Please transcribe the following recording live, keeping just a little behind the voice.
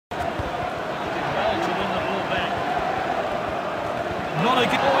they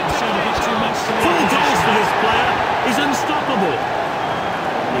could... Showed a bit too much to the Full goals for this player. He's unstoppable.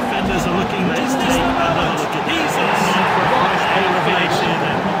 Defenders are looking to take another look at this.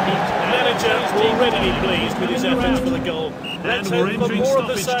 Manager will already be pleased with his efforts for the goal. Let's And we're hope for entering more of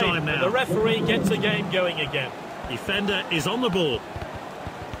the stoppage same. time now. The referee gets the game going again. Defender is on the ball.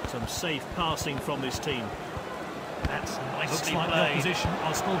 Some safe passing from this team. That's nicely played. The opposition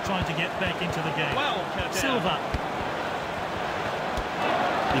are still trying to get back into the game. Well, Silva.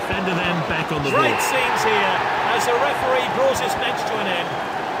 Defender then back on the Great ball. scenes here as the referee draws his match to an end.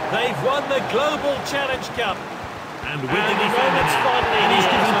 They've won the Global Challenge Cup. And with the defender moments now, finally and he's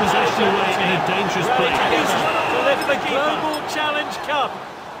here. given So possession well away done, in a team. dangerous Rally place. together to lift the Global Challenge Cup.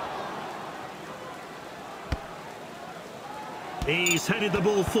 He's headed the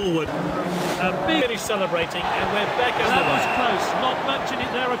ball forward. A big finish celebrating, and we're back That was underway. close. Not much in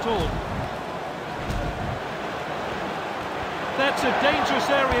it there at all. That's a dangerous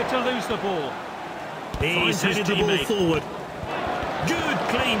area to lose the ball. He's Finds his headed the ball teammate. forward. Good,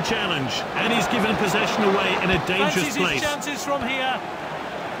 clean challenge. And he's given possession away in a dangerous Fancies his place. chances from here.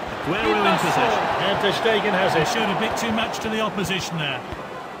 Aguero in possession. And Ter Stegen has it. Showed a bit too much to the opposition there.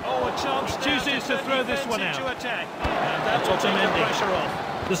 Oh, a chance Chooses to throw this one out. Attack. And that will take the pressure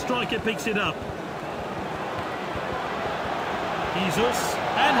off. The striker picks it up. Jesus.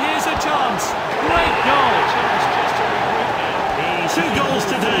 And here's a chance. Great goal. Chance just to regroup now. 2 goals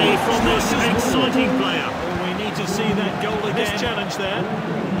today from this exciting player. Oh, we need to see that goal again. This challenge there.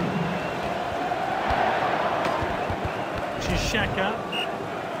 Shaka.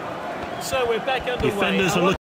 So we're back underway. Defenders I are looking